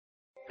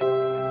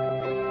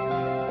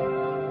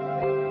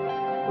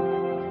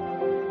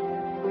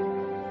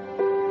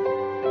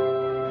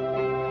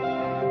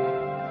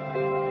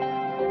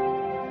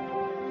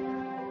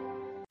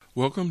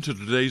Welcome to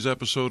today's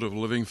episode of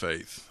Living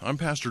Faith. I'm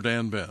Pastor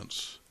Dan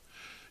Bentz.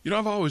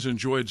 I've always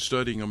enjoyed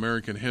studying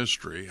American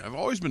history. I've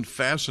always been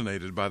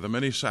fascinated by the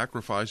many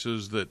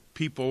sacrifices that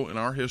people in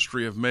our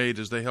history have made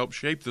as they help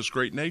shape this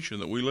great nation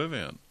that we live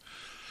in.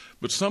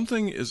 But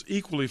something is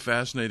equally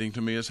fascinating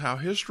to me is how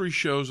history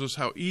shows us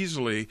how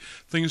easily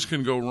things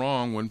can go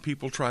wrong when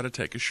people try to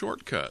take a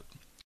shortcut.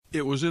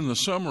 It was in the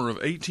summer of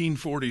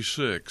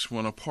 1846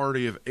 when a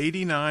party of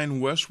 89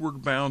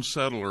 westward-bound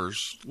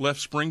settlers left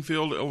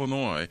Springfield,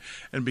 Illinois,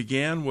 and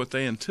began what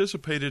they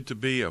anticipated to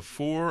be a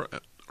 4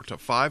 to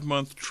 5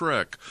 month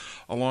trek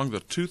along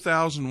the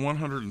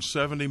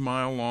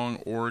 2,170-mile-long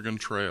Oregon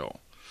Trail.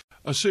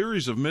 A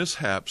series of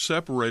mishaps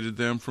separated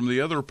them from the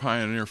other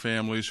pioneer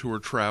families who were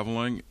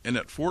traveling, and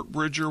at Fort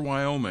Bridger,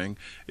 Wyoming,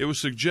 it was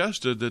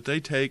suggested that they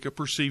take a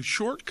perceived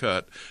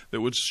shortcut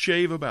that would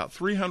shave about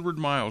 300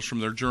 miles from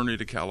their journey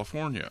to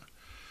California.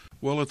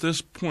 Well, at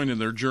this point in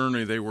their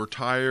journey, they were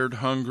tired,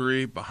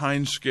 hungry,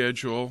 behind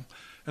schedule,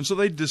 and so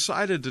they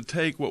decided to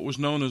take what was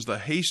known as the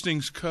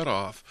Hastings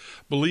Cutoff,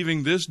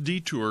 believing this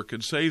detour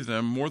could save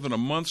them more than a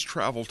month's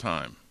travel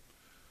time.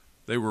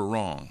 They were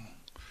wrong.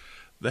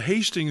 The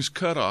Hastings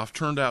Cutoff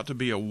turned out to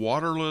be a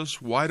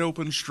waterless,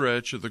 wide-open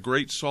stretch of the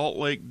Great Salt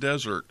Lake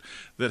Desert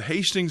that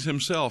Hastings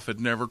himself had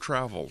never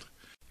traveled.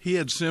 He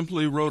had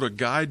simply wrote a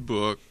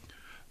guidebook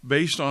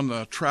based on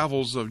the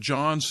travels of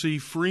John C.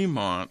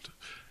 Fremont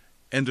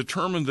and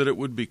determined that it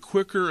would be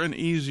quicker and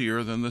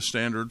easier than the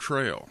standard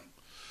trail.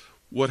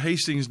 What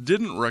Hastings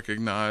didn't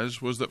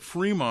recognize was that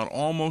Fremont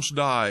almost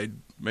died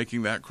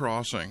making that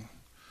crossing.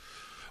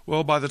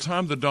 Well, by the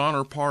time the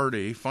Donner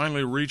Party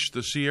finally reached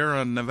the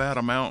Sierra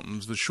Nevada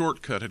mountains, the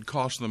shortcut had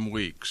cost them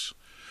weeks.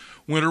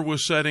 Winter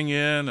was setting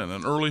in, and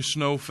an early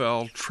snow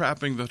fell,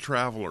 trapping the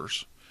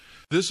travelers.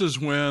 This is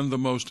when the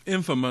most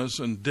infamous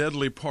and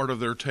deadly part of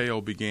their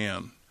tale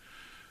began.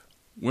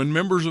 When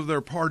members of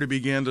their party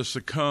began to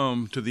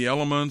succumb to the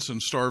elements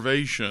and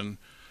starvation,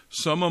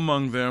 some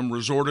among them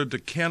resorted to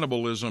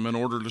cannibalism in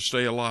order to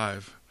stay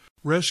alive.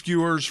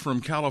 Rescuers from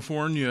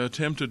California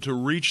attempted to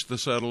reach the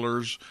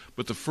settlers,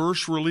 but the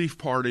first relief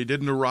party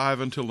didn't arrive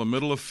until the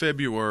middle of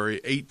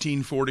February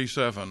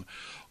 1847,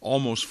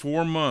 almost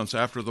 4 months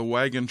after the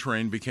wagon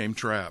train became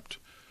trapped.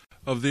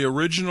 Of the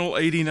original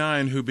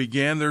 89 who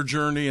began their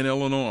journey in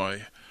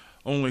Illinois,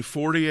 only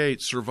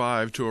 48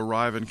 survived to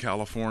arrive in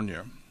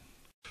California.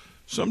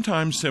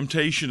 Sometimes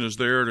temptation is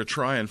there to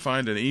try and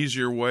find an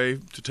easier way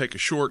to take a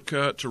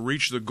shortcut to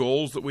reach the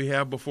goals that we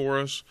have before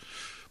us.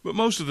 But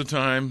most of the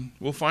time,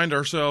 we'll find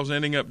ourselves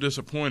ending up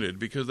disappointed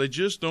because they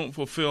just don't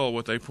fulfill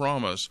what they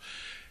promise,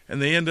 and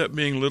they end up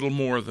being little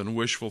more than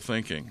wishful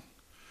thinking.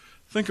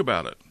 Think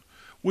about it.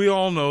 We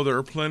all know there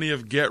are plenty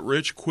of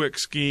get-rich-quick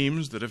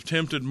schemes that have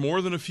tempted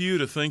more than a few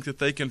to think that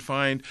they can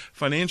find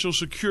financial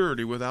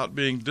security without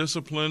being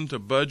disciplined to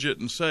budget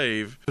and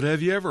save. But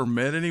have you ever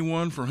met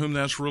anyone for whom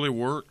that's really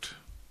worked?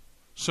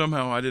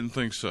 Somehow I didn't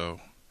think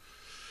so.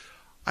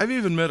 I've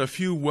even met a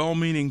few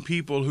well-meaning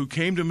people who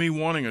came to me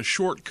wanting a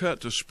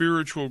shortcut to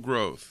spiritual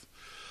growth.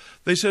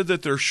 They said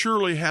that there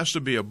surely has to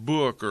be a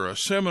book or a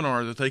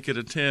seminar that they could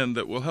attend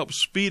that will help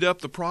speed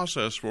up the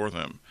process for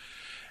them.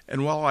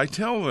 And while I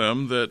tell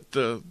them that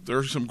there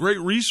are some great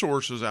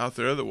resources out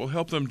there that will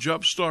help them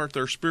jumpstart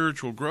their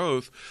spiritual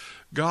growth,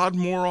 God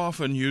more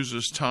often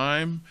uses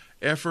time,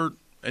 effort,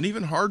 and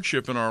even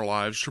hardship in our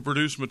lives to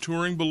produce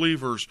maturing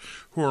believers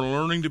who are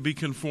learning to be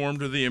conformed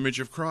to the image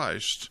of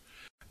Christ.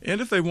 And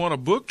if they want a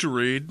book to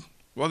read,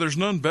 well, there's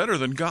none better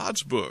than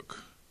God's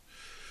book.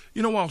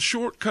 While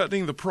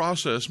shortcutting the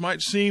process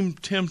might seem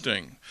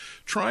tempting,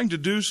 trying to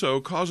do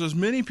so causes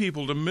many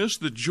people to miss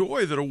the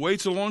joy that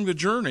awaits along the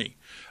journey,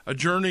 a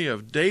journey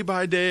of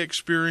day-by-day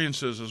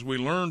experiences as we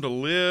learn to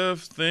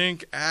live,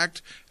 think,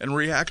 act, and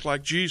react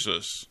like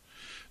Jesus.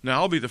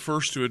 Now, I'll be the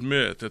first to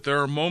admit that there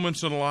are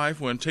moments in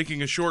life when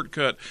taking a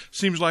shortcut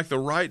seems like the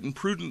right and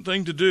prudent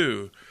thing to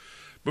do,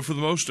 but for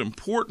the most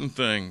important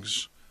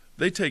things,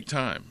 they take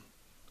time,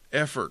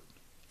 effort,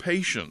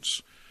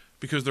 patience,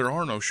 because there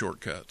are no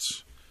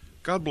shortcuts.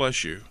 God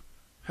bless you.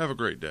 Have a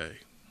great day.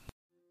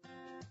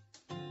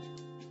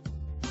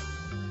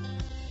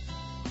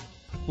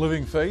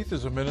 Living Faith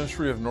is a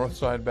ministry of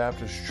Northside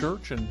Baptist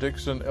Church in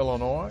Dixon,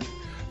 Illinois.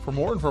 For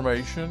more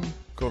information,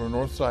 go to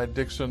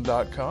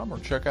northsidedixon.com or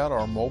check out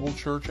our mobile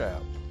church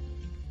app.